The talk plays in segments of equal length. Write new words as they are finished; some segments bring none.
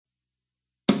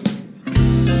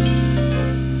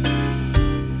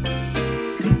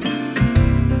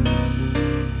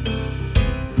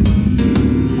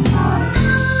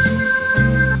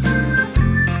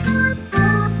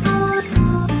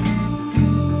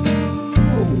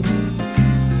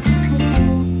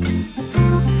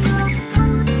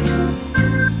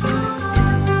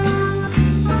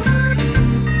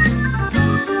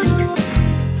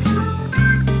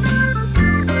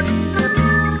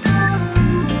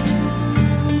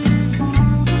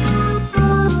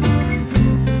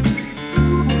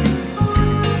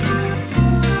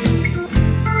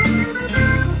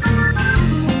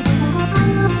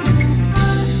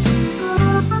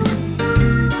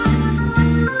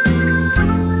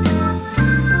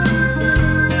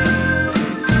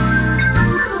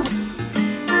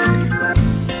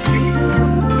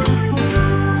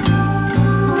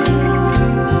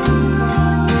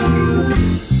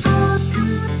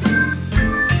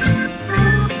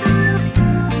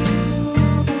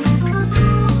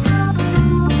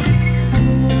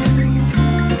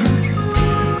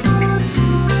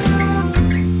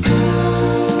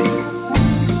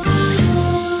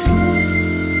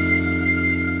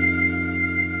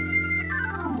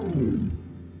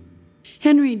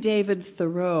Henry David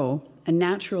Thoreau, a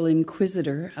natural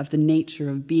inquisitor of the nature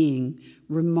of being,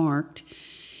 remarked,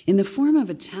 in the form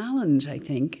of a challenge, I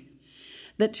think,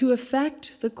 that to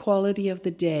affect the quality of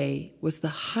the day was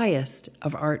the highest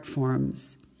of art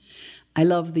forms. I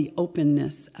love the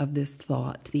openness of this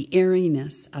thought, the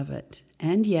airiness of it,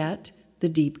 and yet the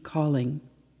deep calling.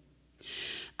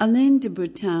 Alain de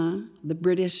Botton, the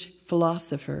British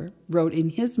philosopher, wrote in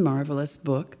his marvelous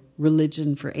book,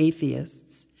 Religion for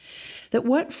Atheists, that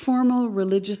what formal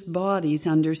religious bodies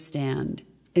understand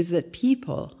is that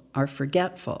people are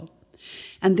forgetful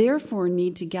and therefore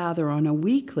need to gather on a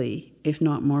weekly, if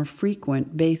not more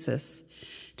frequent, basis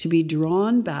to be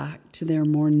drawn back to their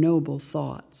more noble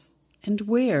thoughts, and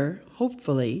where,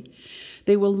 hopefully,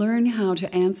 they will learn how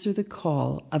to answer the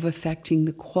call of affecting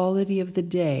the quality of the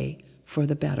day for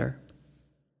the better.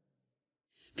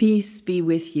 Peace be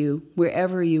with you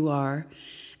wherever you are,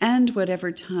 and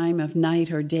whatever time of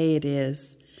night or day it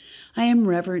is. I am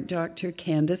Reverend Dr.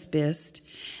 Candace Bist,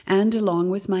 and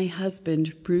along with my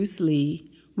husband, Bruce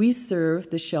Lee, we serve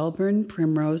the Shelburne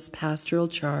Primrose Pastoral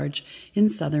Charge in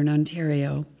Southern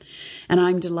Ontario. And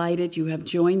I'm delighted you have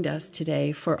joined us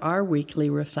today for our weekly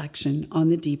reflection on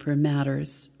the deeper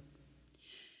matters.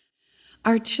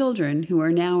 Our children, who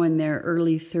are now in their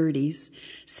early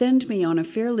 30s, send me on a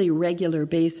fairly regular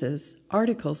basis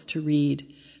articles to read,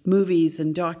 movies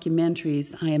and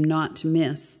documentaries I am not to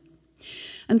miss.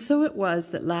 And so it was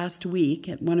that last week,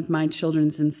 at one of my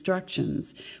children's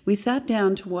instructions, we sat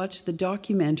down to watch the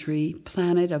documentary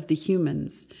Planet of the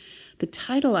Humans, the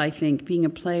title, I think, being a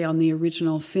play on the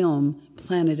original film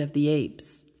Planet of the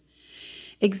Apes.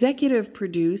 Executive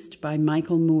produced by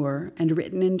Michael Moore and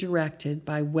written and directed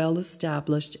by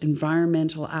well-established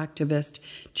environmental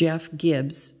activist Jeff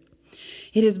Gibbs,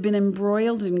 it has been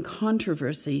embroiled in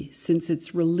controversy since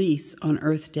its release on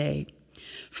Earth Day,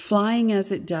 flying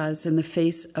as it does in the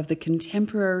face of the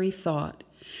contemporary thought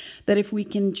that if we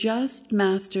can just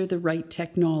master the right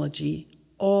technology,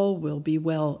 all will be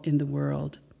well in the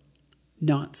world.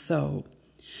 Not so.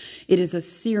 It is a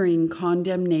searing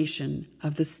condemnation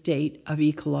of the state of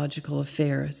ecological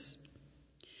affairs.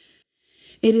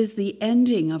 It is the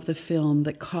ending of the film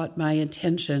that caught my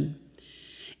attention.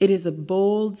 It is a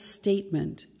bold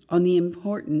statement on the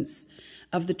importance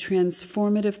of the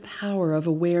transformative power of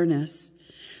awareness,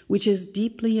 which is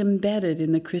deeply embedded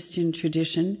in the Christian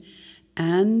tradition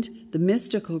and the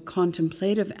mystical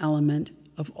contemplative element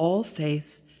of all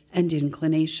faiths and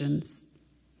inclinations.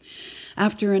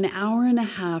 After an hour and a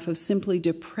half of simply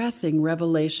depressing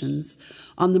revelations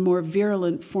on the more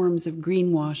virulent forms of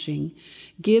greenwashing,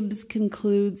 Gibbs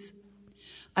concludes,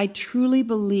 I truly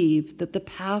believe that the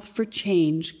path for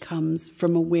change comes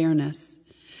from awareness,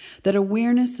 that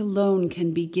awareness alone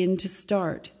can begin to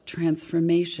start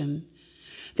transformation.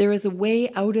 There is a way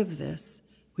out of this.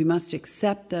 We must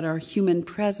accept that our human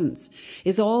presence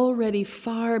is already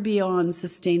far beyond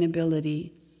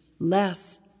sustainability.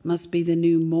 Less must be the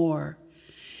new more.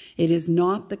 It is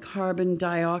not the carbon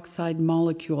dioxide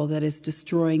molecule that is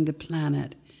destroying the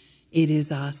planet. It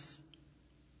is us.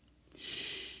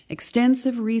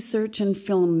 Extensive research and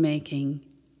filmmaking,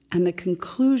 and the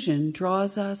conclusion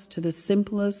draws us to the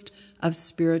simplest of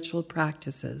spiritual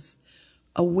practices,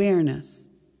 awareness.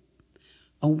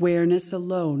 Awareness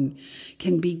alone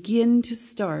can begin to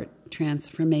start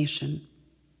transformation.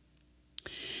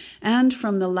 And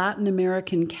from the Latin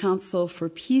American Council for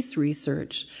Peace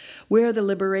Research, where the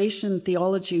liberation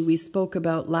theology we spoke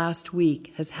about last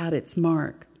week has had its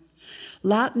mark.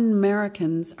 Latin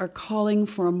Americans are calling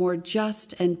for a more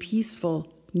just and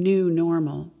peaceful new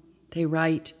normal. They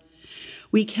write,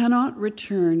 we cannot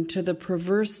return to the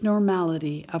perverse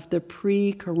normality of the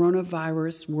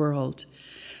pre-coronavirus world,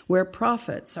 where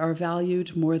profits are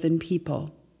valued more than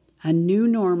people. A new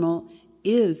normal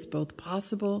is both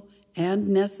possible and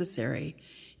necessary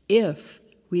if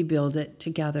we build it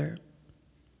together.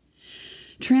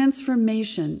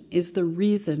 Transformation is the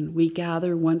reason we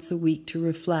gather once a week to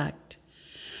reflect.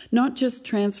 Not just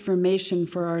transformation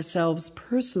for ourselves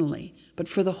personally, but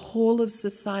for the whole of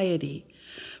society.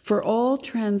 For all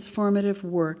transformative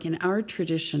work in our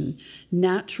tradition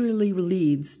naturally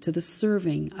leads to the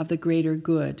serving of the greater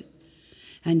good.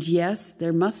 And yes,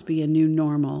 there must be a new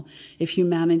normal if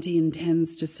humanity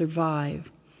intends to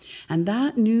survive. And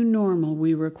that new normal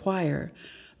we require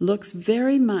looks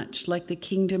very much like the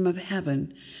kingdom of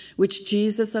heaven, which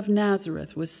Jesus of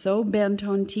Nazareth was so bent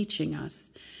on teaching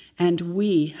us, and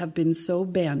we have been so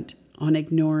bent on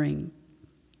ignoring.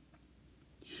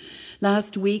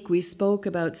 Last week we spoke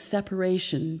about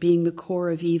separation being the core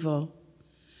of evil.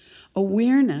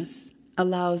 Awareness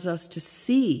allows us to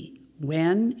see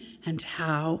when and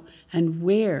how and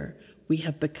where we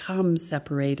have become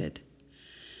separated.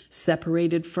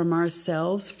 Separated from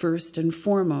ourselves first and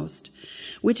foremost,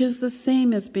 which is the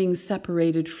same as being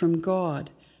separated from God,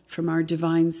 from our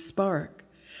divine spark,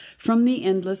 from the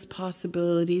endless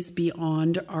possibilities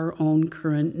beyond our own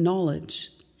current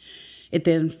knowledge. It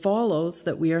then follows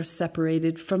that we are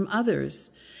separated from others,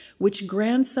 which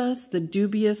grants us the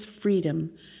dubious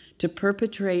freedom to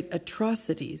perpetrate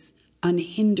atrocities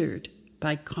unhindered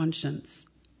by conscience.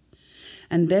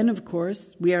 And then, of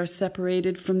course, we are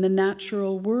separated from the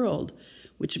natural world,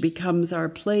 which becomes our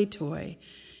play toy,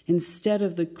 instead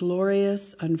of the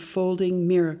glorious unfolding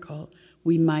miracle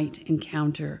we might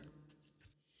encounter.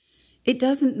 It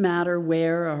doesn't matter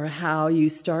where or how you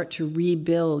start to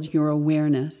rebuild your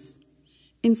awareness.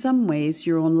 In some ways,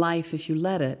 your own life, if you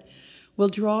let it, will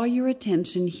draw your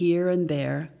attention here and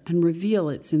there and reveal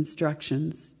its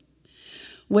instructions.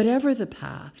 Whatever the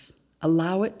path,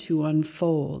 allow it to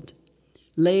unfold.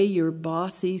 Lay your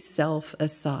bossy self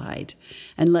aside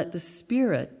and let the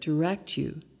Spirit direct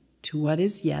you to what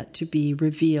is yet to be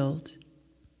revealed.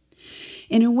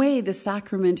 In a way, the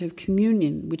sacrament of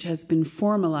communion, which has been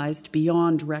formalized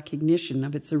beyond recognition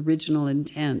of its original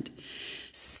intent,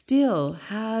 still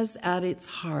has at its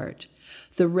heart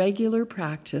the regular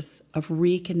practice of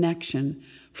reconnection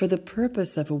for the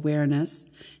purpose of awareness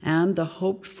and the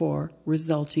hoped-for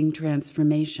resulting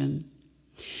transformation.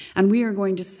 And we are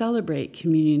going to celebrate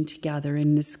communion together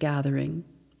in this gathering.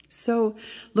 So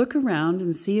look around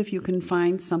and see if you can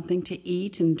find something to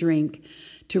eat and drink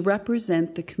to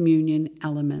represent the communion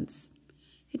elements.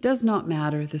 It does not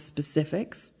matter the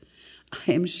specifics.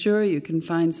 I am sure you can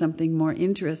find something more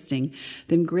interesting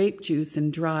than grape juice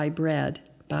and dry bread,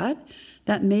 but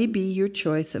that may be your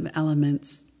choice of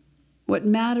elements. What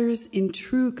matters in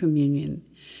true communion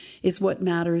is what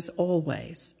matters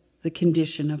always, the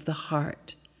condition of the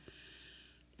heart.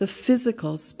 The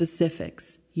physical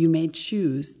specifics you may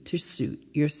choose to suit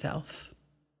yourself.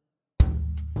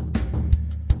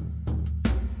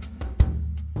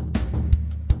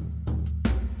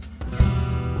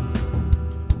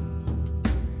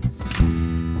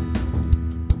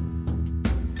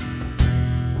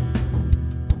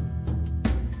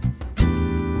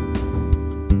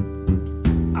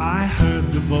 I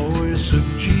heard the voice of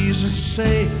Jesus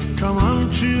say, "Come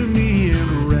unto me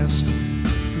and rest.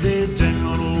 Lay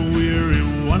down, O weary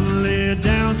one, lay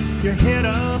down your head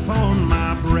upon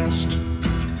my breast."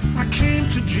 I came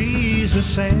to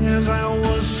Jesus as I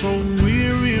was so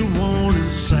weary, worn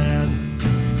and sad.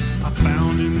 I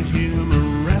found in him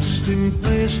a resting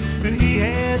place, and he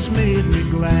has made me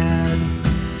glad.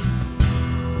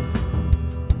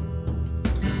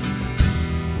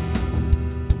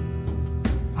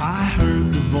 I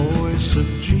heard the voice of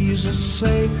Jesus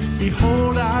say,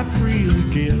 "Behold, I freely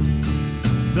give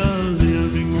the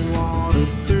living water.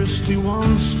 Thirsty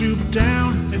ones, stoop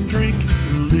down and drink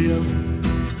and live."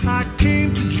 I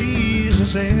came to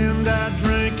Jesus and I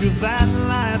drank of that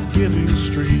life-giving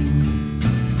stream.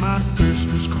 My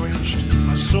thirst was quenched,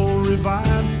 my soul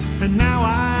revived, and now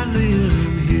I live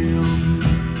in him.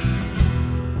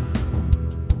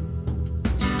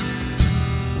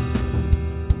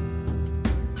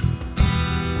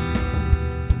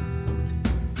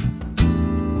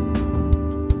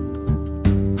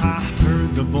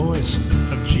 Voice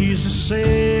of Jesus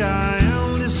say, "I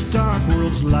am this dark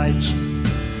world's light.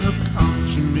 Look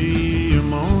unto me, your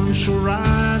morn shall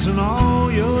rise, and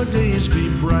all your days be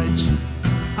bright."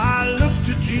 I looked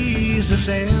to Jesus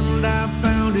and I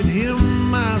found in him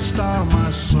my star,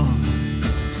 my sun.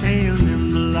 And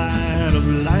in the light of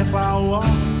life I'll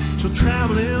walk till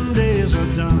traveling days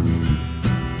are done.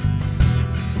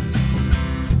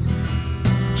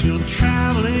 Till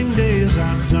traveling days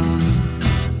are done.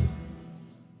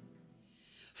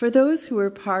 For those who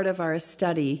were part of our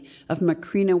study of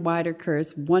Macrina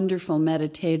Wiederkehr's wonderful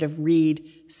meditative read,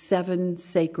 7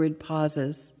 Sacred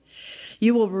Pauses,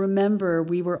 you will remember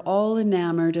we were all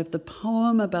enamored of the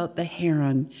poem about the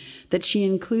heron that she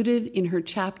included in her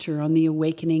chapter on the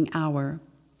awakening hour.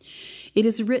 It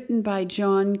is written by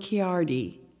John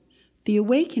Ciardi. The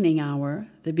awakening hour,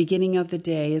 the beginning of the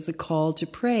day, is a call to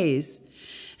praise,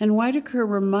 and Wiederkehr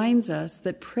reminds us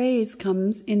that praise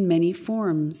comes in many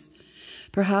forms.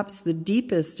 Perhaps the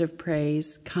deepest of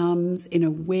praise comes in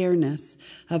awareness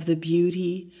of the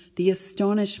beauty, the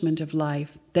astonishment of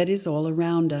life that is all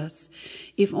around us,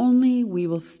 if only we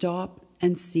will stop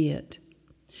and see it.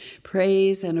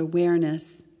 Praise and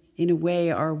awareness, in a way,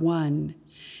 are one,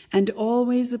 and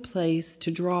always a place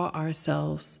to draw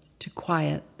ourselves to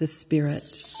quiet the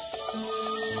spirit.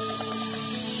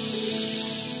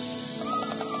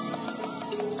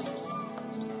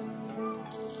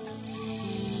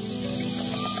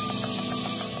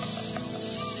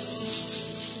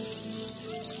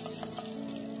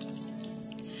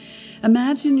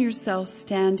 Imagine yourself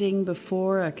standing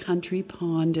before a country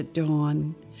pond at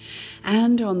dawn,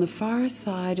 and on the far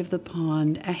side of the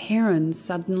pond, a heron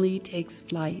suddenly takes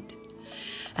flight.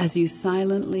 As you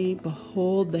silently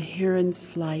behold the heron's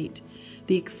flight,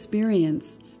 the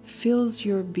experience fills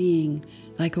your being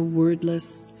like a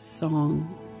wordless song.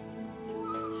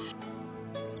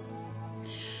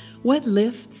 What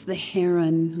lifts the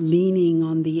heron leaning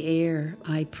on the air,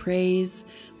 I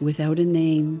praise without a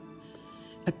name.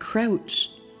 A crouch,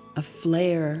 a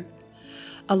flare,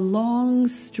 a long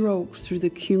stroke through the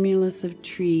cumulus of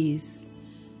trees,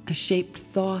 a shaped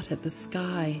thought at the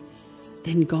sky,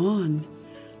 then gone,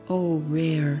 oh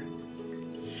rare.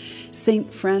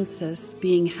 Saint Francis,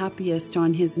 being happiest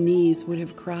on his knees, would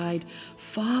have cried,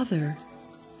 Father,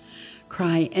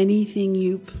 cry anything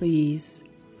you please,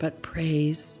 but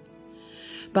praise,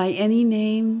 by any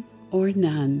name or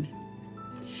none.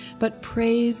 But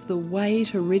praise the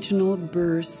white original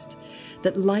burst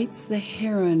that lights the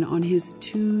heron on his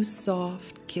two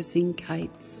soft kissing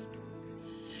kites.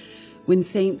 When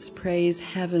saints praise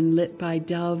heaven lit by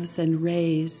doves and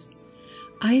rays,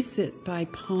 I sit by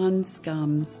pond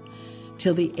scums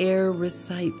till the air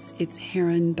recites its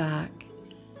heron back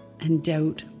and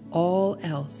doubt all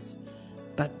else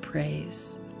but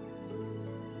praise.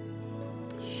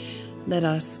 Let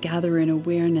us gather in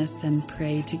awareness and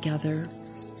pray together.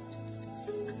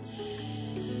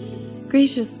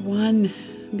 Gracious One,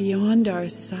 beyond our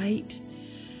sight,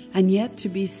 and yet to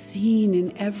be seen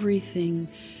in everything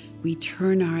we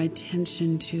turn our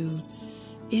attention to,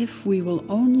 if we will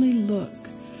only look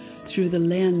through the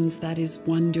lens that is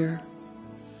wonder.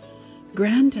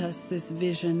 Grant us this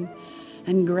vision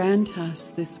and grant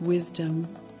us this wisdom,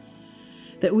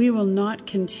 that we will not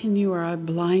continue our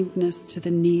blindness to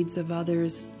the needs of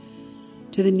others,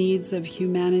 to the needs of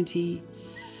humanity,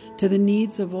 to the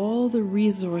needs of all the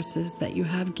resources that you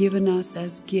have given us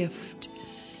as gift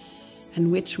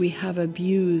and which we have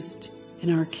abused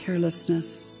in our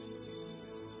carelessness.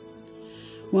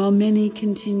 While many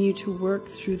continue to work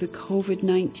through the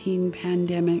COVID-19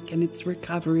 pandemic and its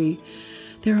recovery,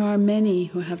 there are many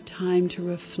who have time to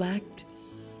reflect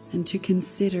and to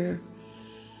consider,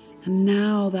 and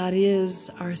now that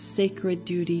is our sacred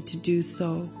duty to do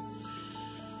so.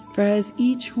 For as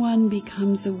each one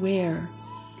becomes aware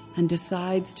and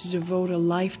decides to devote a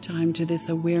lifetime to this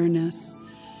awareness,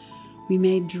 we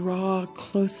may draw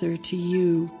closer to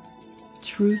you,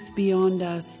 truth beyond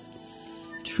us,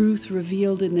 truth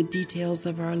revealed in the details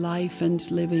of our life and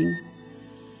living.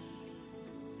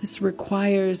 This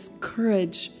requires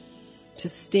courage to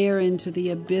stare into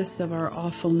the abyss of our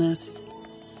awfulness.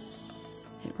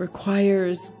 It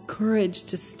requires courage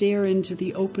to stare into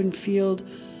the open field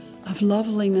of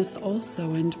loveliness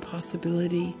also and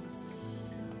possibility.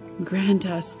 Grant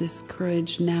us this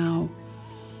courage now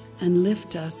and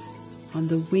lift us on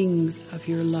the wings of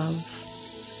your love.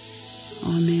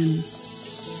 Amen.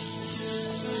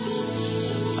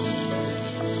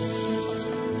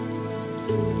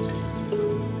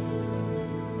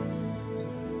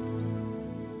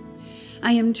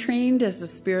 I am trained as a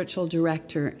spiritual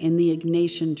director in the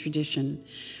Ignatian tradition,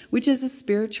 which is a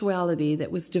spirituality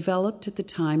that was developed at the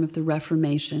time of the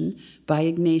Reformation by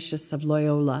Ignatius of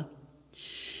Loyola.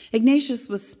 Ignatius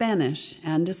was Spanish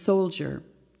and a soldier,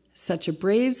 such a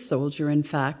brave soldier, in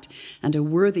fact, and a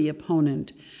worthy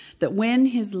opponent, that when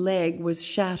his leg was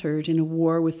shattered in a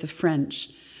war with the French,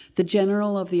 the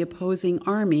general of the opposing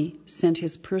army sent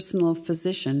his personal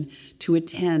physician to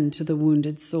attend to the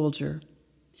wounded soldier.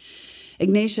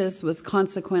 Ignatius was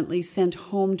consequently sent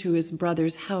home to his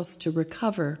brother's house to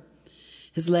recover.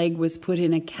 His leg was put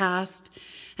in a cast,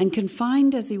 and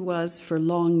confined as he was for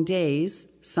long days,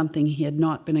 something he had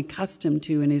not been accustomed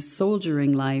to in his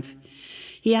soldiering life,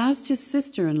 he asked his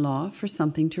sister-in-law for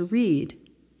something to read.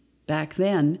 Back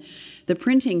then, the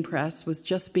printing press was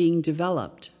just being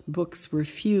developed. Books were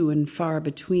few and far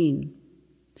between.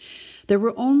 There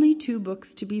were only 2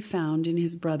 books to be found in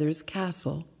his brother's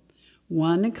castle.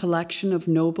 One, a collection of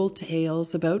noble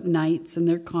tales about knights and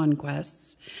their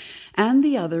conquests, and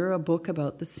the other, a book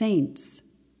about the saints.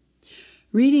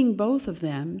 Reading both of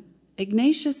them,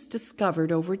 Ignatius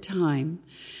discovered over time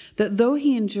that though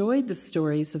he enjoyed the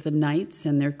stories of the knights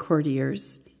and their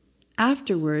courtiers,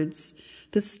 afterwards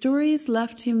the stories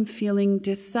left him feeling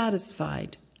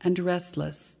dissatisfied and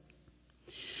restless.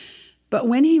 But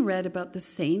when he read about the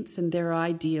saints and their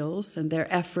ideals and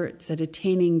their efforts at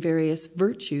attaining various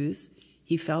virtues,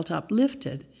 he felt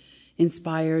uplifted,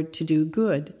 inspired to do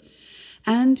good,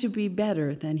 and to be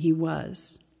better than he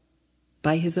was.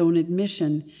 By his own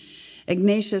admission,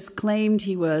 Ignatius claimed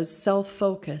he was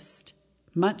self-focused,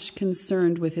 much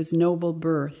concerned with his noble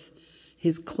birth,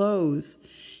 his clothes,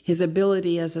 his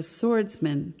ability as a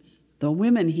swordsman, the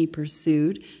women he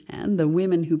pursued, and the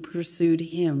women who pursued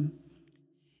him.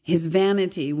 His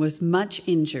vanity was much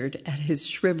injured at his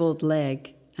shriveled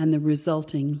leg and the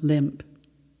resulting limp.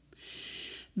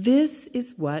 This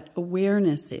is what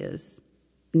awareness is.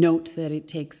 Note that it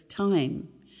takes time.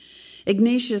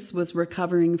 Ignatius was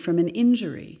recovering from an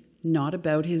injury, not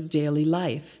about his daily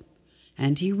life,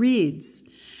 and he reads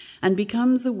and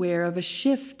becomes aware of a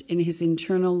shift in his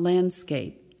internal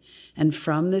landscape. And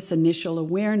from this initial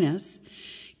awareness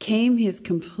came his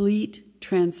complete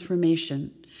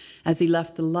transformation as he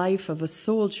left the life of a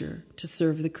soldier to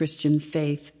serve the Christian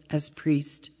faith as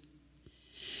priest.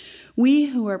 We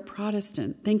who are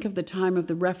Protestant think of the time of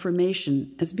the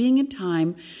Reformation as being a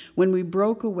time when we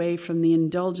broke away from the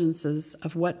indulgences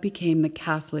of what became the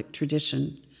Catholic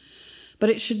tradition. But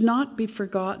it should not be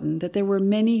forgotten that there were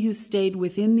many who stayed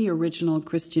within the original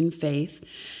Christian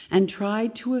faith and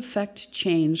tried to effect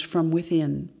change from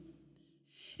within.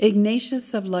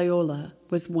 Ignatius of Loyola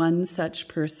was one such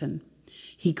person.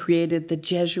 He created the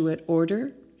Jesuit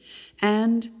order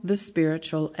and the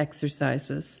spiritual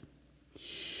exercises.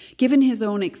 Given his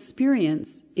own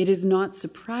experience, it is not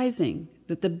surprising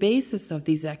that the basis of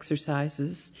these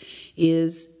exercises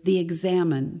is the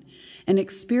examen, an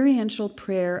experiential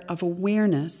prayer of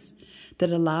awareness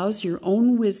that allows your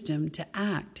own wisdom to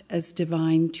act as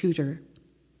divine tutor.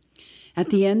 At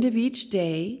the end of each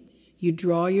day, you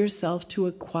draw yourself to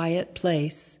a quiet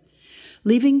place,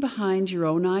 leaving behind your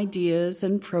own ideas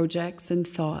and projects and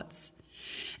thoughts,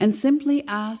 and simply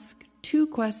ask 2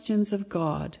 questions of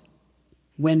God.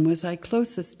 When was I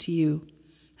closest to you?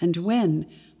 And when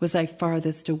was I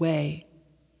farthest away?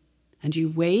 And you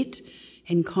wait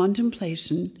in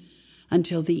contemplation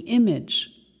until the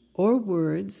image or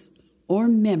words or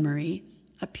memory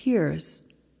appears.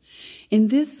 In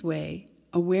this way,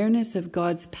 awareness of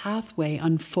God's pathway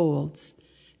unfolds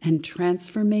and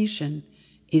transformation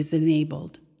is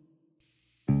enabled.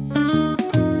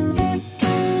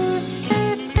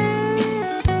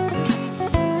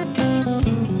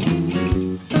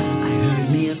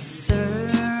 A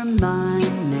sermonette,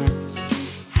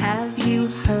 have you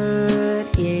heard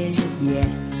it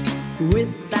yet?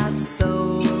 With that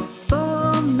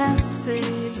soulful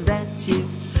message that you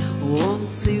won't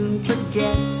soon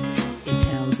forget. It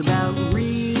tells about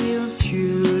real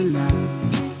true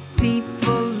love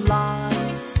people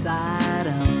lost sight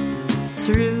of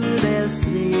through their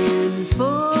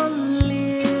sinful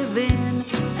living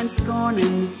and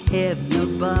scorning heaven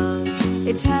above.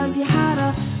 It tells you how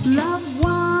to love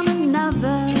one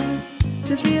another,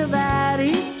 to feel that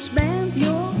each man's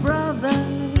your brother.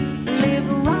 Live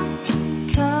right,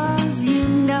 'cause you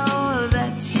know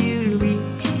that you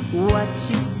reap what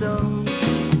you sow,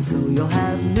 and so you'll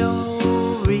have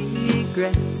no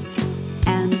regrets.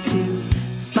 And to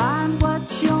find what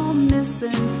you're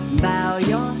missing, bow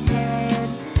your head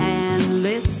and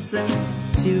listen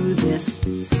to this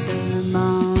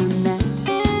sermonette.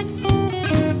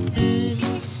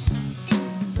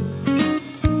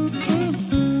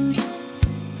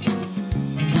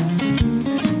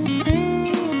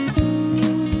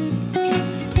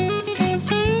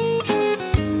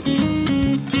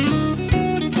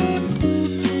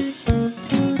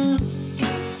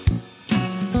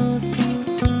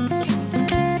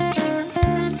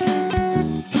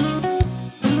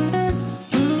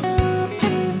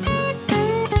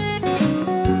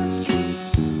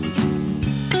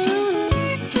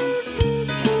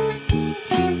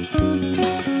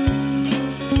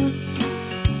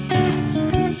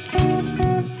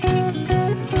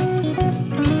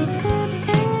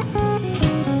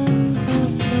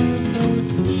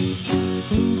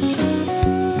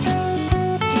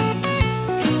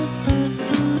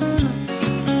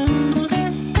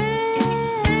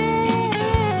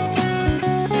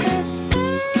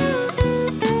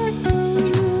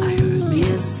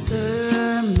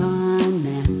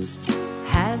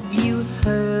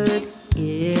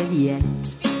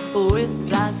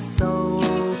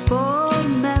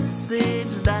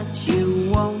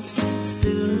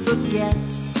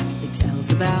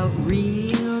 About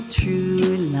real true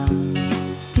love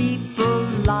people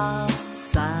lost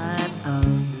sight of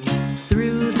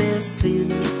through their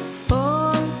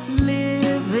sinful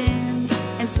living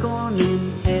and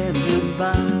scorning heaven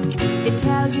above. It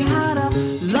tells you how to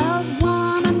love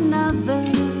one another,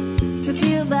 to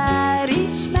feel that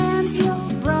each man's your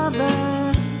brother.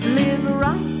 Live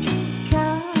right,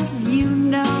 'cause you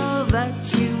know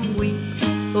that you reap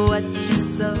what you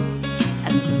sow,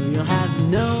 and so you'll have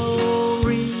no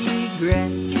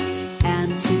regrets.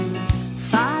 And to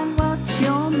find what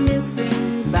you're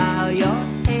missing, bow your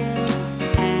head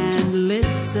and listen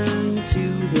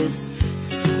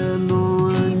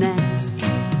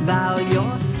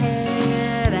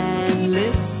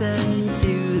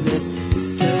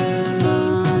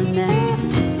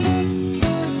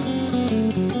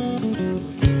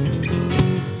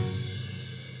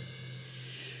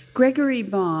Gregory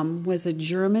Baum was a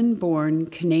German-born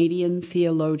Canadian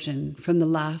theologian from the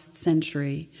last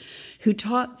century who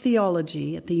taught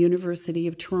theology at the University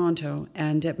of Toronto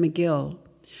and at McGill.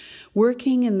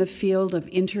 Working in the field of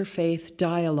interfaith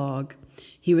dialogue,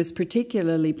 he was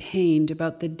particularly pained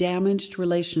about the damaged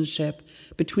relationship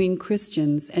between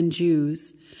Christians and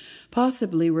Jews,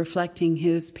 possibly reflecting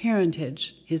his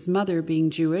parentage, his mother being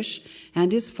Jewish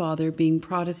and his father being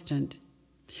Protestant.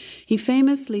 He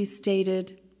famously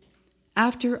stated,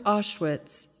 "After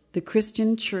Auschwitz, the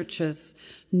Christian churches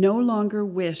no longer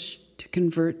wish to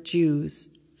convert Jews.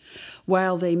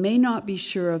 While they may not be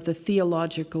sure of the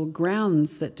theological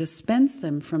grounds that dispense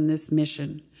them from this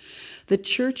mission, the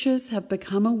churches have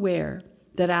become aware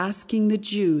that asking the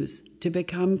Jews to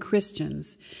become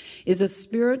Christians is a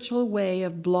spiritual way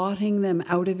of blotting them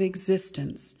out of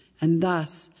existence and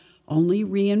thus only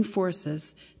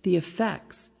reinforces the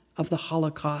effects of the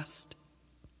Holocaust."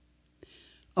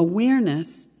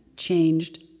 Awareness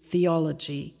changed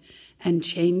theology and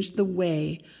changed the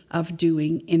way of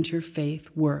doing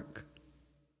interfaith work.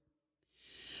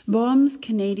 Baum's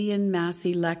Canadian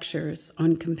Massey lectures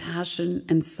on compassion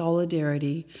and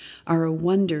solidarity are a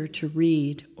wonder to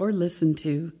read or listen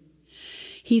to.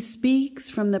 He speaks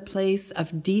from the place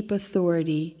of deep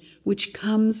authority, which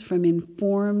comes from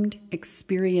informed,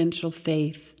 experiential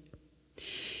faith.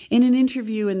 In an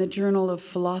interview in the Journal of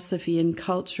Philosophy and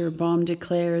Culture, Baum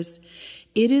declares,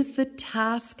 "It is the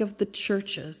task of the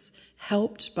churches,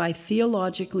 helped by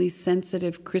theologically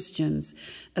sensitive Christians,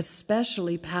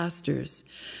 especially pastors,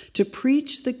 to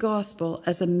preach the gospel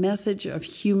as a message of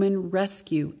human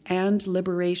rescue and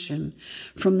liberation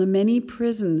from the many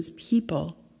prisons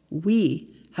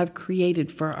we have created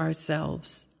for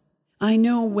ourselves." I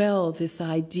know well this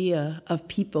idea of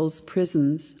people's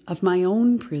prisons, of my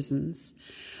own prisons,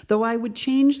 though I would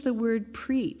change the word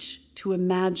preach to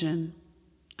imagine.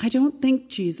 I don't think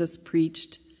Jesus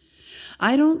preached.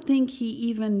 I don't think he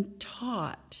even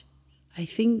taught. I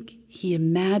think he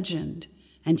imagined,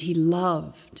 and he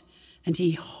loved, and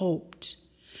he hoped.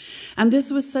 And this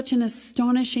was such an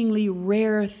astonishingly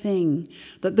rare thing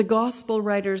that the gospel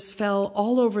writers fell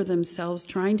all over themselves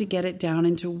trying to get it down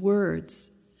into words.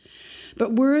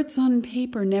 But words on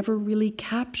paper never really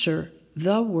capture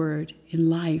the word in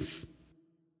life.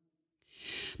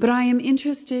 But I am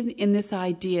interested in this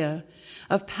idea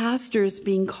of pastors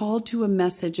being called to a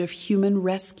message of human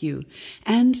rescue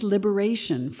and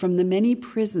liberation from the many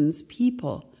prisons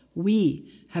we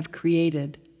have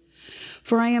created.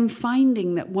 For I am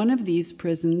finding that one of these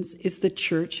prisons is the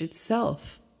church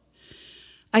itself.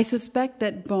 I suspect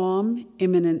that Baum,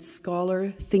 eminent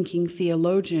scholar, thinking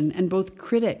theologian, and both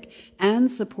critic and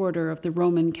supporter of the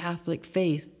Roman Catholic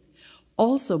faith,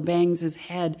 also bangs his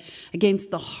head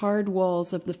against the hard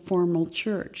walls of the formal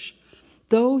church,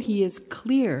 though he is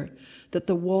clear that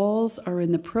the walls are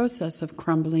in the process of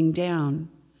crumbling down.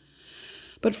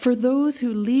 But for those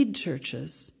who lead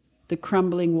churches, the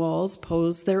crumbling walls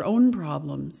pose their own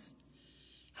problems.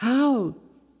 How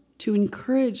to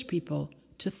encourage people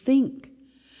to think?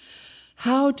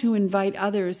 How to invite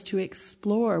others to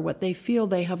explore what they feel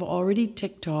they have already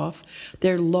ticked off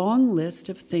their long list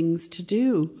of things to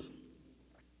do?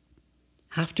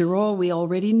 After all, we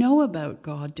already know about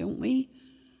God, don't we?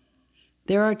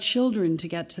 There are children to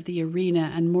get to the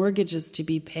arena and mortgages to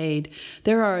be paid.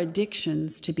 There are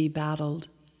addictions to be battled.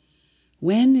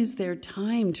 When is there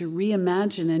time to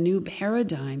reimagine a new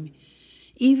paradigm,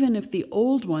 even if the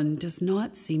old one does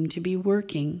not seem to be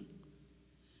working?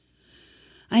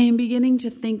 I am beginning to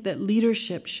think that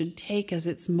leadership should take as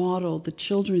its model the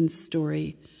children's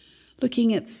story,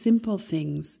 looking at simple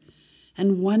things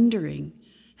and wondering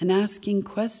and asking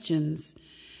questions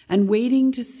and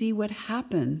waiting to see what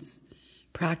happens,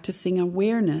 practicing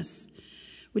awareness,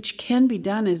 which can be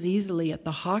done as easily at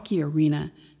the hockey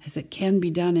arena as it can be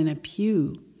done in a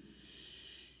pew.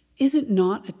 Is it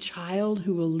not a child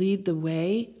who will lead the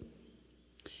way?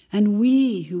 And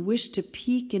we who wish to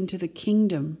peek into the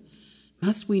kingdom,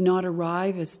 must we not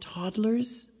arrive as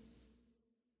toddlers?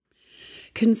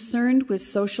 Concerned with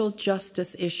social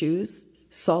justice issues,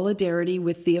 solidarity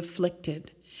with the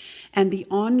afflicted, and the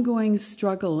ongoing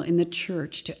struggle in the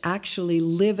church to actually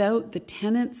live out the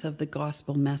tenets of the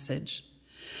gospel message,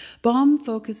 Baum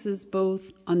focuses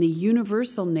both on the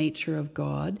universal nature of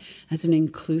God as an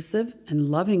inclusive and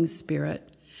loving spirit,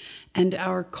 and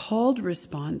our called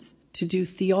response to do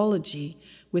theology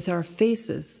with our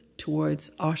faces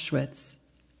towards Auschwitz.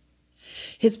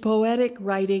 His poetic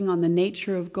writing on the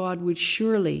nature of God would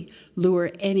surely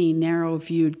lure any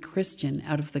narrow-viewed Christian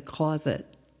out of the closet.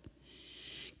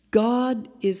 God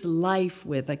is life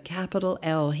with a capital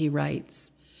L, he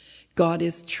writes. God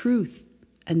is truth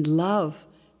and love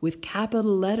with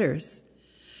capital letters.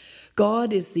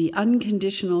 God is the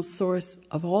unconditional source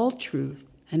of all truth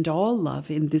and all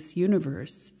love in this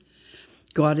universe.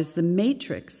 God is the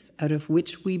matrix out of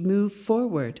which we move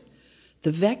forward,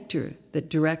 the vector that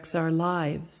directs our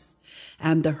lives,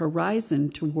 and the horizon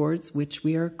towards which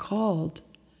we are called.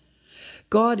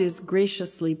 God is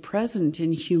graciously present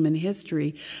in human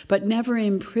history, but never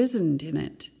imprisoned in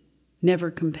it, never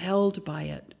compelled by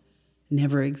it,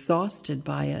 never exhausted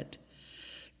by it.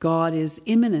 God is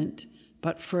immanent,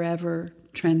 but forever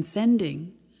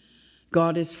transcending.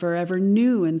 God is forever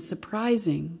new and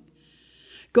surprising.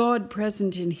 God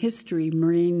present in history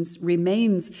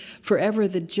remains forever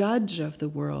the judge of the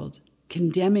world,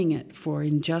 condemning it for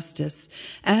injustice,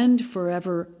 and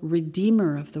forever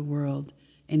redeemer of the world,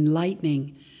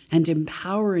 enlightening and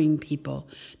empowering people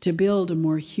to build a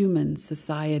more human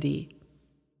society.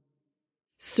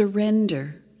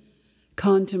 Surrender,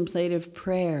 contemplative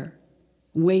prayer,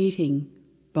 waiting,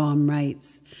 Baum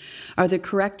writes, are the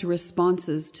correct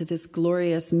responses to this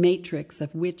glorious matrix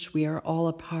of which we are all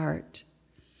a part.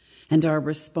 And our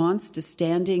response to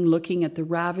standing looking at the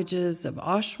ravages of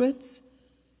Auschwitz?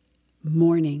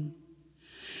 Mourning.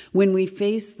 When we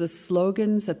face the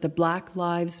slogans at the Black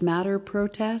Lives Matter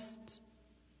protests?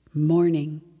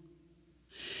 Mourning.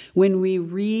 When we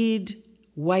read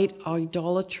white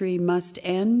idolatry must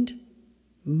end?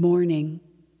 Mourning.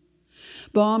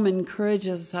 Baum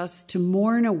encourages us to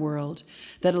mourn a world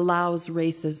that allows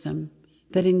racism,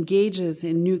 that engages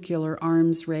in nuclear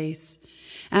arms race,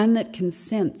 and that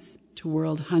consents to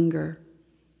world hunger.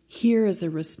 Here is a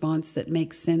response that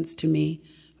makes sense to me.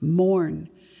 Mourn,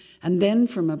 and then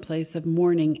from a place of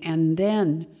mourning, and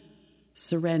then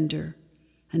surrender,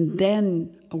 and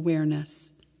then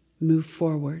awareness, move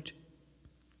forward.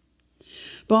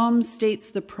 Baum states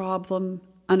the problem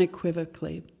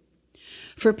unequivocally.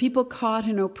 For people caught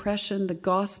in oppression, the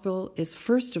gospel is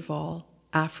first of all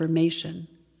affirmation.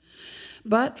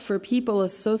 But for people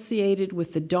associated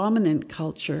with the dominant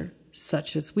culture,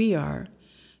 such as we are,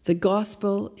 the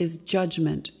gospel is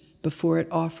judgment before it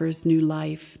offers new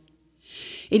life.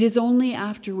 It is only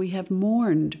after we have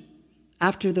mourned,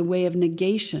 after the way of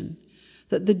negation,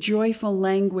 that the joyful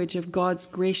language of God's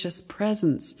gracious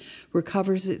presence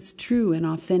recovers its true and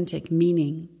authentic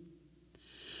meaning.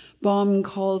 Baum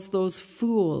calls those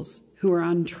fools who are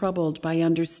untroubled by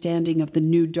understanding of the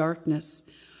new darkness,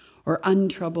 or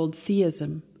untroubled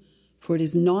theism, for it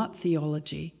is not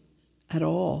theology at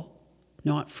all,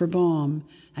 not for Baum,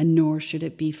 and nor should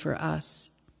it be for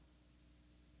us.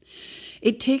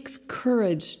 It takes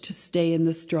courage to stay in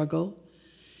the struggle.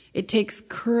 It takes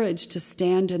courage to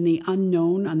stand in the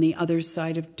unknown on the other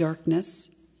side of darkness.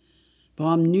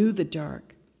 Baum knew the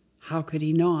dark. How could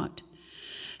he not?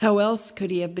 How else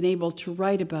could he have been able to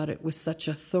write about it with such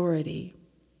authority?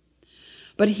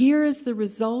 But here is the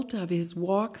result of his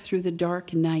walk through the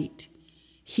dark night.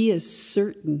 He is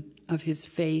certain of his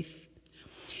faith.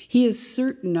 He is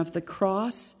certain of the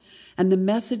cross and the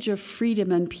message of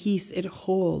freedom and peace it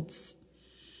holds.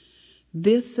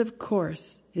 This, of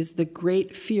course, is the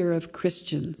great fear of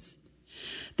Christians,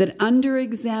 that under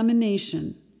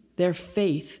examination, their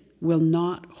faith will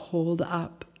not hold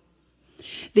up.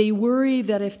 They worry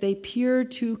that if they peer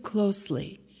too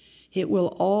closely, it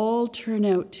will all turn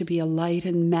out to be a light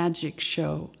and magic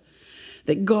show,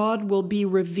 that God will be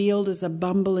revealed as a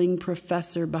bumbling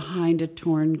professor behind a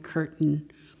torn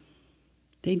curtain.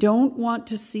 They don't want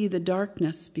to see the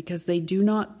darkness because they do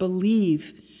not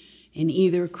believe in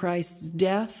either Christ's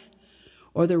death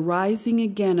or the rising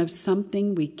again of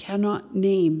something we cannot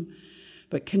name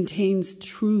but contains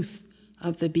truth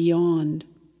of the beyond.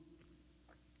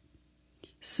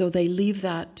 So they leave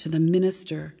that to the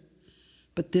minister,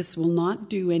 but this will not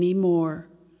do any more.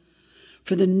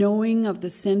 For the knowing of the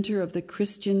center of the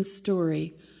Christian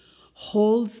story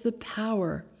holds the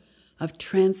power of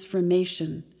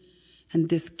transformation, and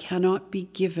this cannot be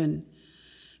given,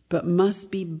 but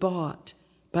must be bought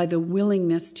by the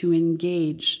willingness to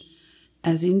engage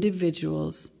as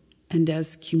individuals and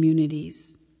as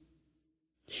communities.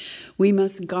 We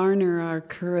must garner our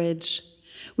courage.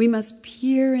 We must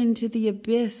peer into the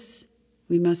abyss.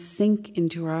 We must sink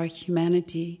into our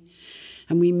humanity.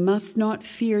 And we must not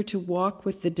fear to walk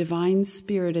with the divine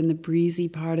spirit in the breezy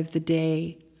part of the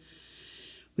day.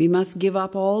 We must give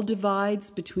up all divides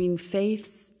between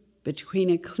faiths, between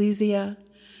ecclesia,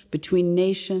 between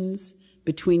nations,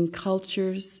 between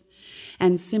cultures,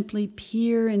 and simply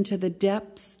peer into the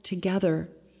depths together,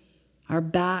 our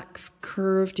backs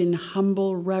curved in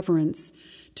humble reverence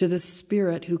to the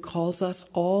Spirit who calls us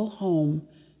all home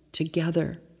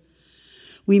together.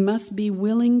 We must be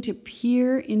willing to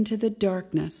peer into the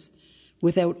darkness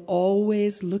without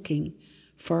always looking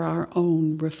for our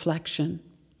own reflection.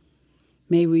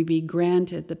 May we be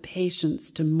granted the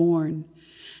patience to mourn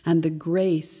and the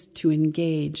grace to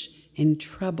engage in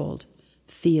troubled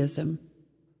theism.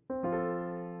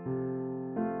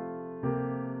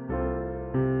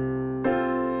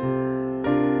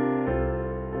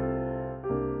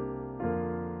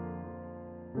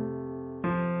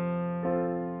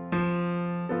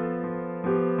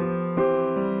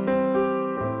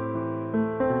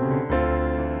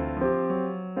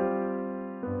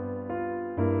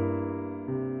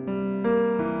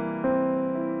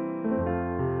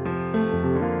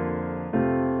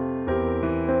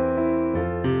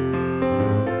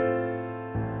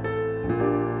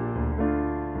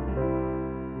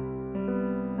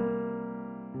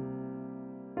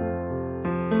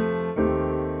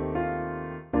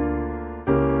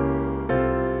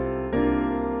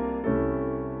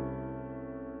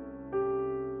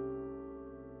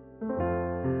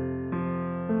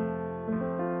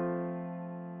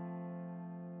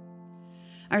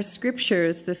 Our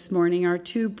scriptures this morning are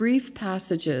two brief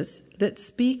passages that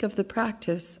speak of the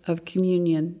practice of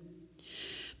communion.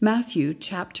 Matthew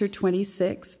chapter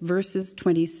 26, verses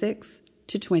 26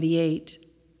 to 28.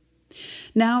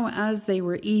 Now as they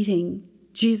were eating,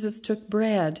 Jesus took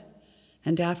bread,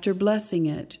 and after blessing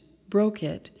it, broke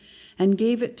it, and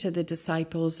gave it to the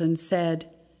disciples and said,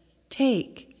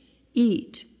 "Take,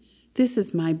 eat, this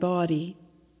is my body."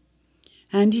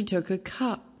 And he took a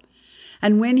cup.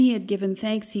 And when he had given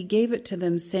thanks, he gave it to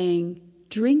them, saying,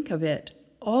 "Drink of it,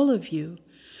 all of you,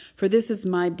 for this is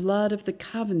my blood of the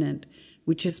covenant,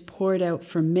 which is poured out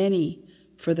for many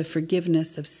for the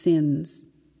forgiveness of sins."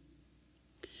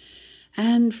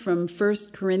 And from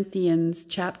 1 Corinthians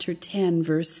chapter 10,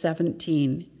 verse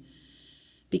 17,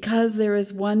 "Because there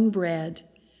is one bread,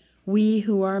 we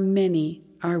who are many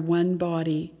are one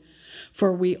body,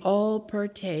 for we all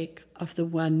partake of the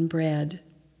one bread."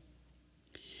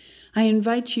 I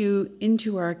invite you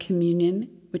into our communion,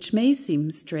 which may seem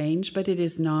strange, but it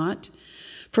is not,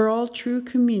 for all true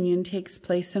communion takes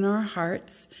place in our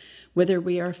hearts, whether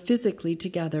we are physically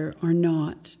together or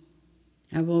not.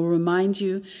 I will remind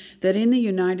you that in the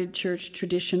United Church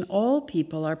tradition, all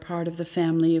people are part of the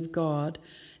family of God,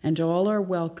 and all are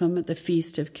welcome at the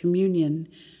feast of communion.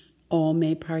 All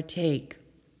may partake.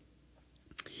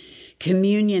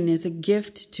 Communion is a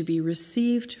gift to be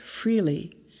received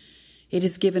freely. It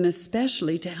is given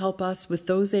especially to help us with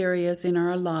those areas in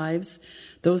our lives,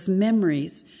 those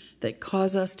memories that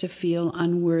cause us to feel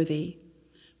unworthy.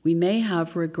 We may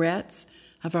have regrets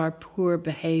of our poor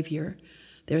behavior.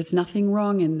 There's nothing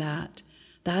wrong in that.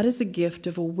 That is a gift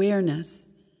of awareness.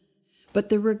 But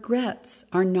the regrets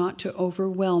are not to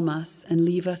overwhelm us and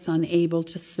leave us unable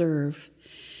to serve.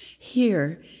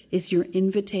 Here is your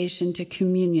invitation to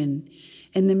communion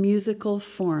in the musical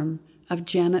form of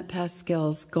Janet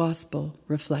Pascal's gospel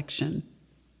reflection.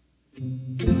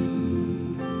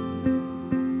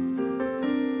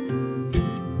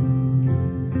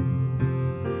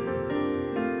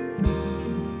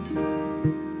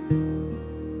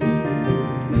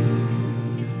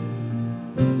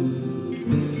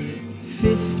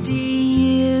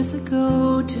 Years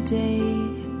ago today,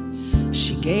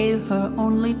 she gave her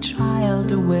only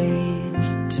child away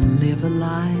to live a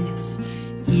life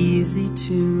easy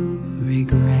to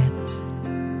regret.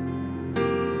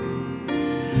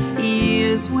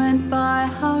 Years went by,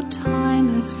 how time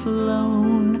has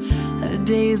flown. Her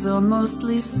days are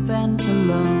mostly spent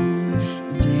alone,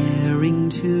 daring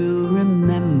to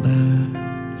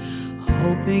remember,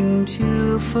 hoping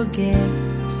to forget.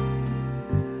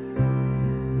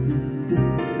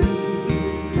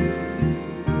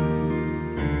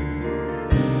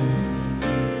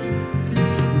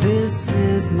 This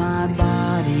is my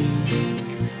body,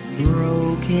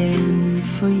 broken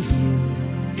for you,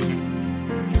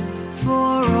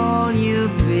 for all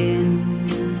you've been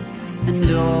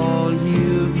and all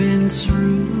you've been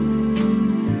through.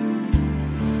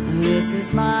 This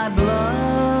is my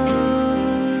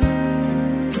blood,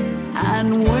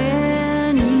 and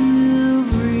when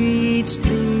you've reached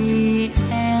the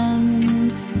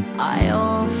end, I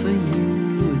offer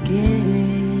you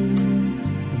again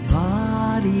the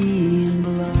body and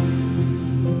blood.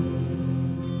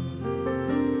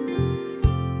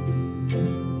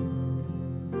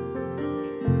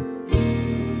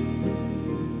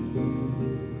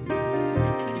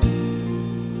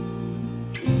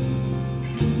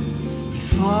 He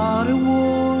fought a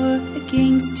war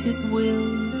against his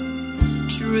will.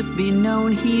 Truth be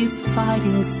known, he's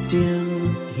fighting still.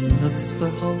 He looks for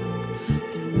hope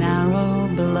through narrow,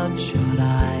 bloodshot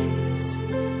eyes.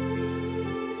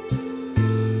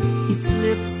 He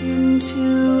slips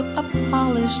into a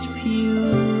polished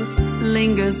pew,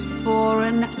 lingers for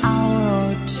an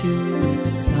hour or two.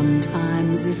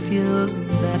 Sometimes it feels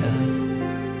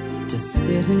better to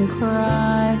sit and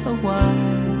cry a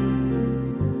while.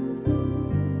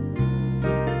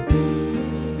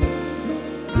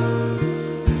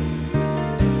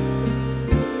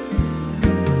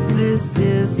 This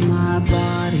is my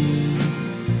body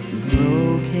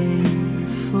broken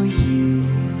for you,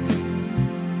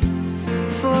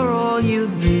 for all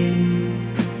you've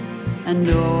been and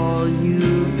all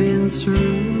you've been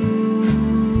through.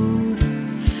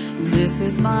 This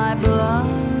is my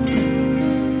blood,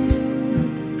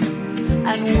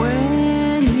 and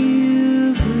when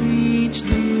you've reached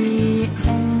the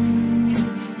end,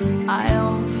 I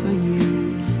offer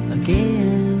you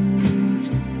again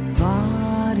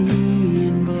body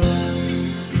and blood.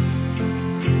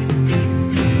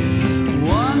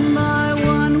 One by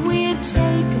one we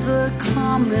take the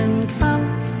common cup.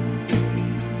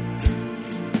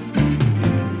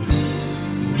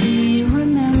 We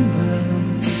remember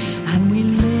and we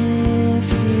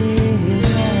lift it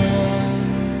up.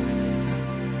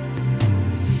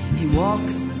 He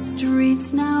walks the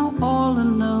streets now all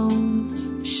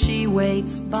alone. She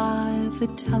waits by the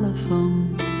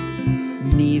telephone.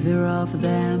 Neither of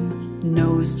them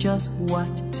knows just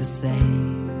what to say.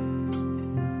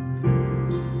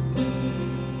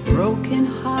 Broken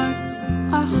hearts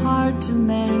are hard to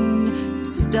mend,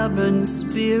 stubborn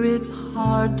spirits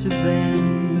hard to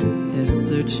bend. They're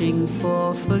searching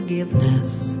for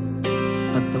forgiveness,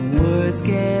 but the words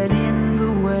get in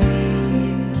the way.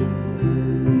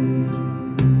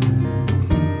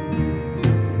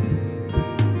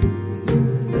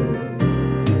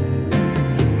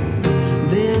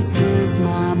 This is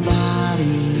my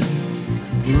body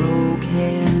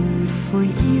broken for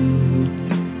you,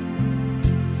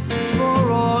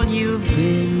 for all you've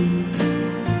been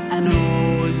and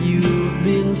all you've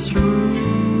been through.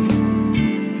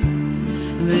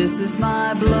 This is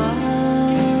my blood,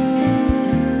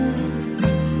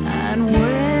 and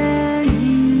when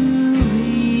you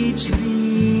reach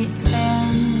the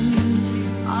end,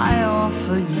 I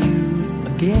offer you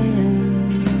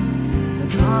again the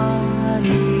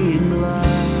body and blood.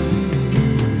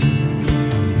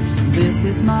 This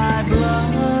is my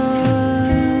blood,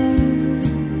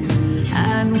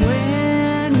 and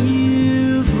when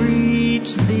you've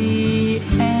reached the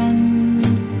end,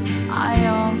 I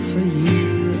offer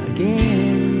you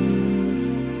again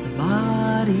the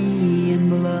body and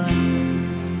blood.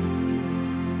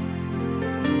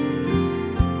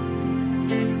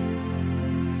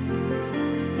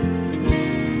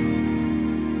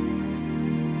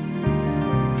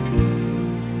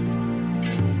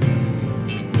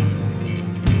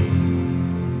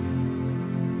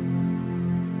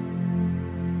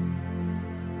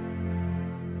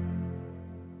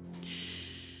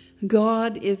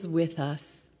 God is with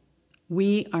us.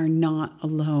 We are not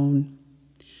alone.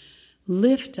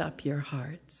 Lift up your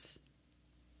hearts.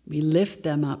 We lift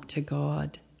them up to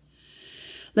God.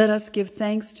 Let us give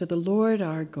thanks to the Lord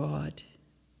our God.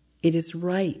 It is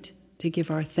right to give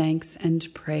our thanks and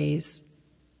praise.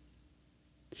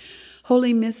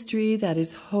 Holy mystery, that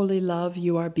is holy love,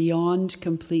 you are beyond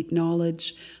complete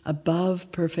knowledge,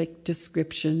 above perfect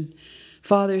description.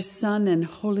 Father, Son, and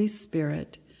Holy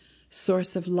Spirit,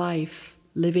 source of life,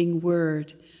 living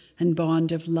word, and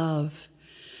bond of love.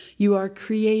 You are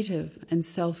creative and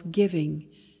self-giving,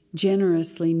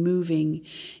 generously moving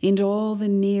into all the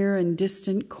near and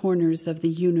distant corners of the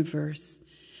universe.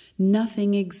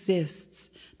 Nothing exists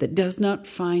that does not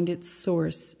find its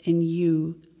source in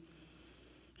you.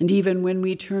 And even when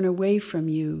we turn away from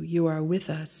you, you are with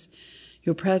us.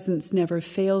 Your presence never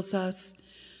fails us.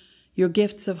 Your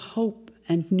gifts of hope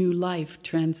and new life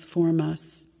transform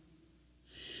us.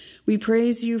 We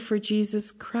praise you for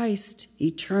Jesus Christ,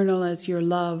 eternal as your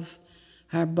love,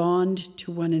 our bond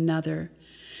to one another.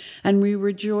 And we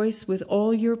rejoice with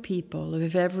all your people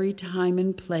of every time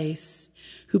and place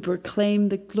who proclaim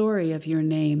the glory of your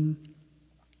name.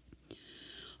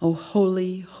 O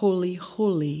holy, holy,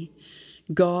 holy,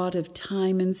 God of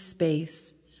time and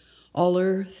space, all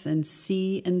earth and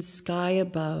sea and sky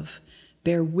above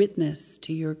bear witness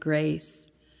to your grace.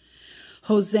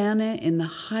 Hosanna in the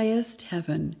highest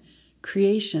heaven,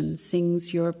 creation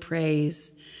sings your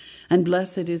praise, and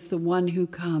blessed is the one who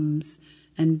comes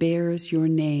and bears your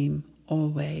name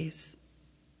always.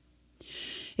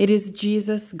 It is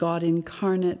Jesus, God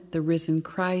incarnate, the risen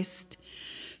Christ,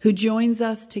 who joins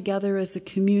us together as a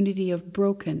community of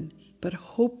broken but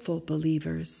hopeful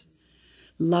believers,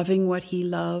 loving what he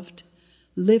loved,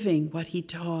 living what he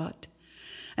taught,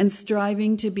 and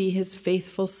striving to be his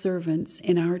faithful servants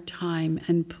in our time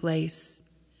and place.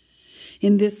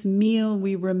 In this meal,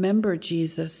 we remember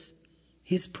Jesus,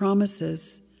 his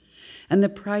promises, and the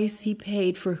price he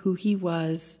paid for who he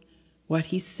was, what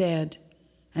he said,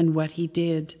 and what he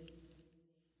did.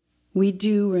 We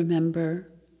do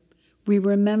remember. We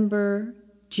remember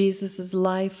Jesus'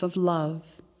 life of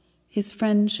love, his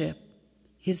friendship,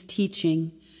 his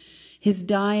teaching, his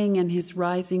dying and his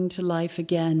rising to life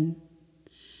again.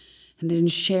 And in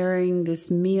sharing this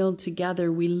meal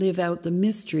together, we live out the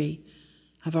mystery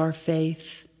of our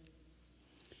faith.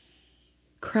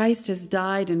 Christ has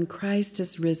died and Christ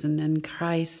has risen and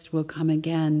Christ will come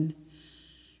again.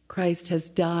 Christ has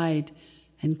died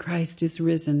and Christ is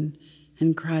risen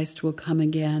and Christ will come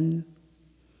again.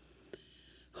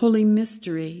 Holy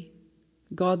Mystery,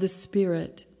 God the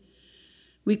Spirit,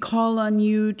 we call on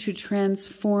you to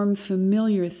transform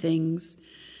familiar things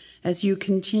as you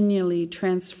continually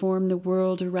transform the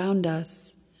world around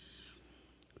us.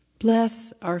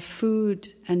 Bless our food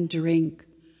and drink.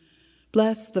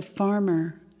 Bless the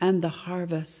farmer and the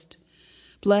harvest.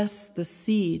 Bless the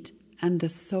seed and the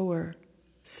sower,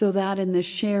 so that in the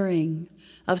sharing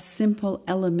of simple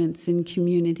elements in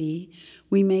community,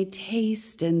 we may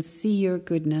taste and see your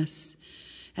goodness,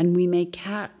 and we may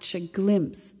catch a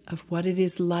glimpse of what it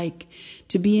is like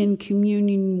to be in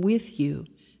communion with you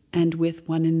and with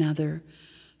one another,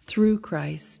 through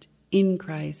Christ, in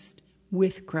Christ,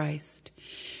 with Christ,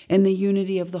 in the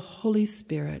unity of the Holy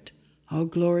Spirit. All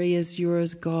glory is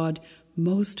yours, God,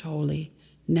 most holy,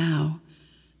 now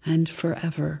and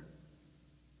forever.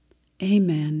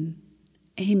 Amen,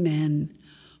 amen,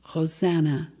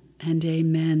 Hosanna, and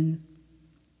amen.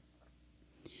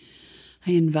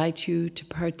 I invite you to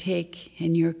partake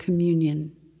in your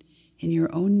communion in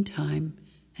your own time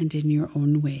and in your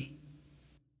own way.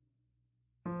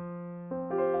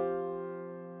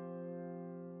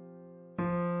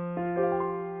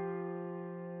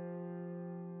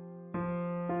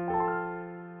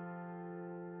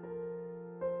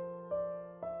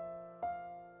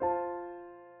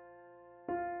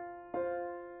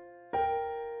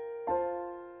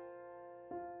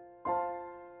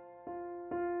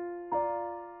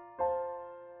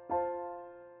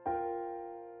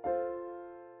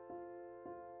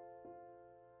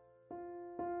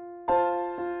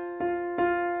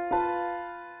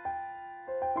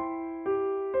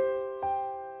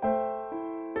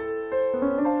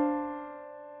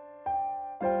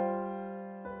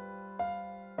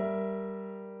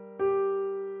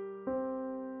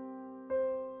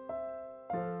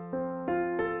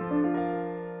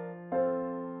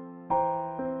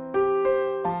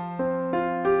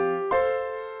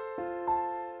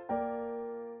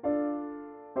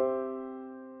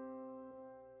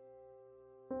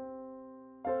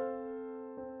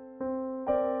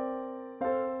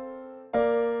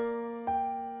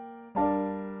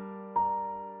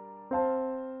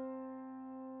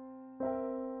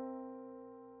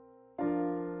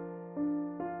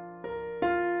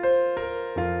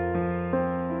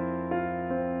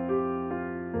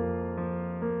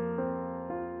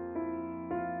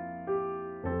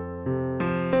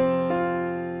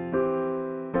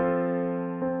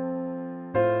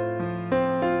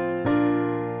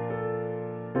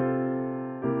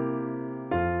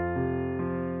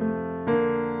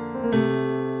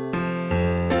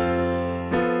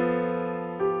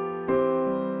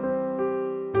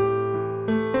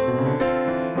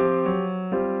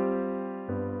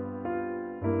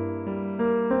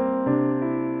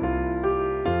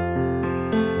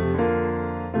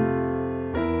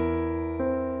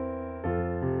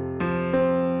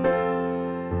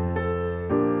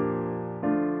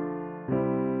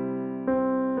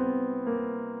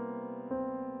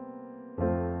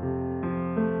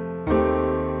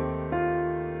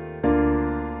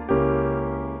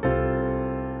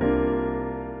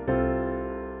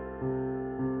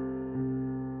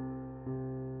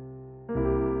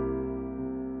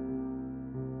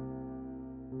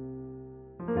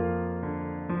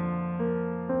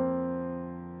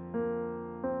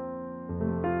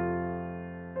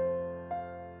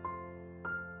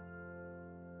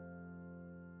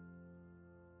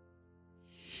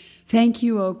 Thank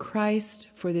you, O Christ,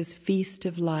 for this feast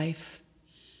of life.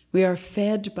 We are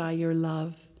fed by your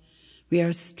love. We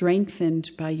are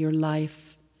strengthened by your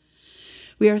life.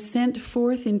 We are sent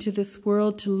forth into this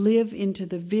world to live into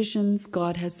the visions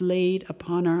God has laid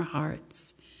upon our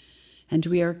hearts. And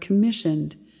we are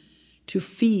commissioned to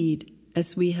feed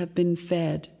as we have been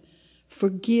fed,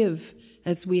 forgive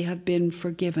as we have been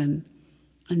forgiven,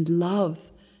 and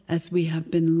love as we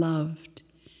have been loved.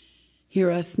 Hear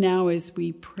us now as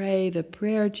we pray the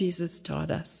prayer Jesus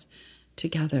taught us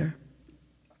together.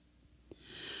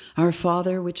 Our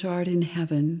Father, which art in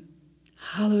heaven,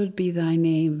 hallowed be thy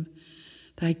name.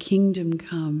 Thy kingdom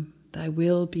come, thy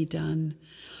will be done,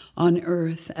 on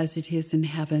earth as it is in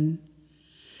heaven.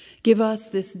 Give us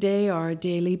this day our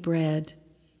daily bread,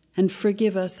 and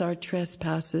forgive us our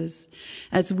trespasses,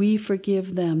 as we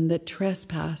forgive them that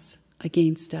trespass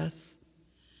against us.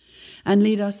 And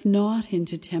lead us not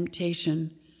into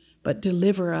temptation, but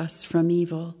deliver us from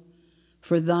evil.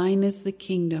 For thine is the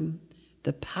kingdom,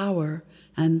 the power,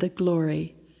 and the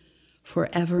glory,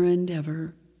 forever and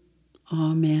ever.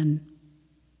 Amen.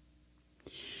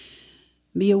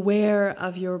 Be aware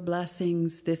of your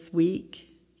blessings this week.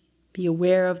 Be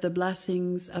aware of the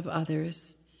blessings of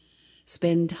others.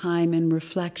 Spend time in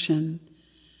reflection.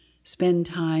 Spend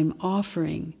time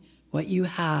offering what you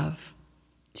have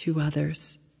to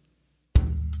others.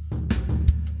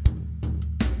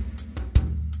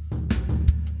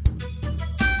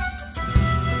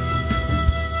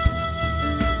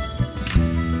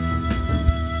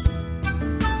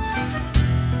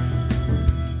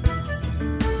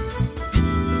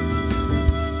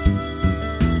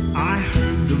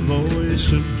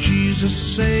 Of Jesus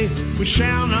say, we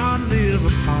shall not live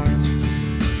apart.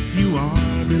 You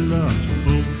are beloved,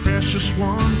 oh precious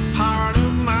one, part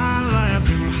of my life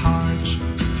and heart.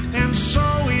 And so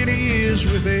it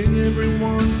is with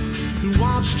everyone who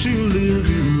wants to live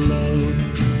in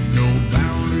love. No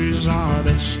boundaries are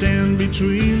that stand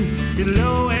between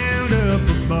below and up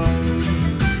above.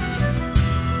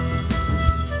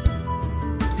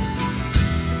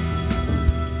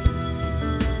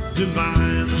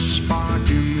 Divine the spark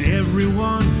in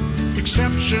everyone,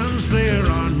 exceptions there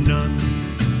are none.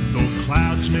 Though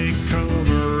clouds may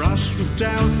cover us with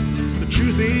doubt, the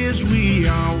truth is we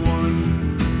are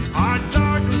one. Our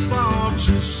darkened thoughts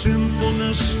and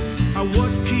sinfulness are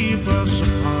what keep us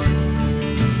apart.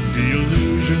 The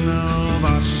illusion of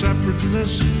our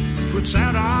separateness puts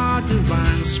out our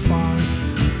divine spark.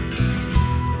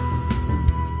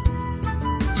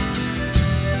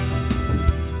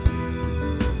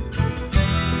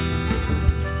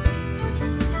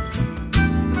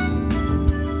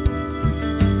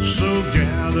 So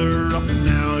gather up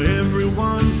now,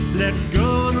 everyone, let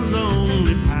go of the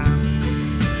lonely path.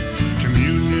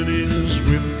 Communion is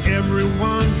with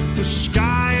everyone, the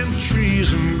sky and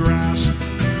trees and grass.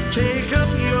 Take up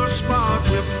your spot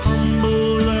with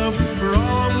humble love, for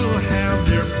all will have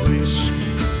their place.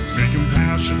 May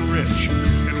compassion rich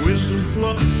and wisdom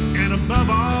flow, and above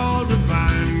all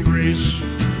divine grace.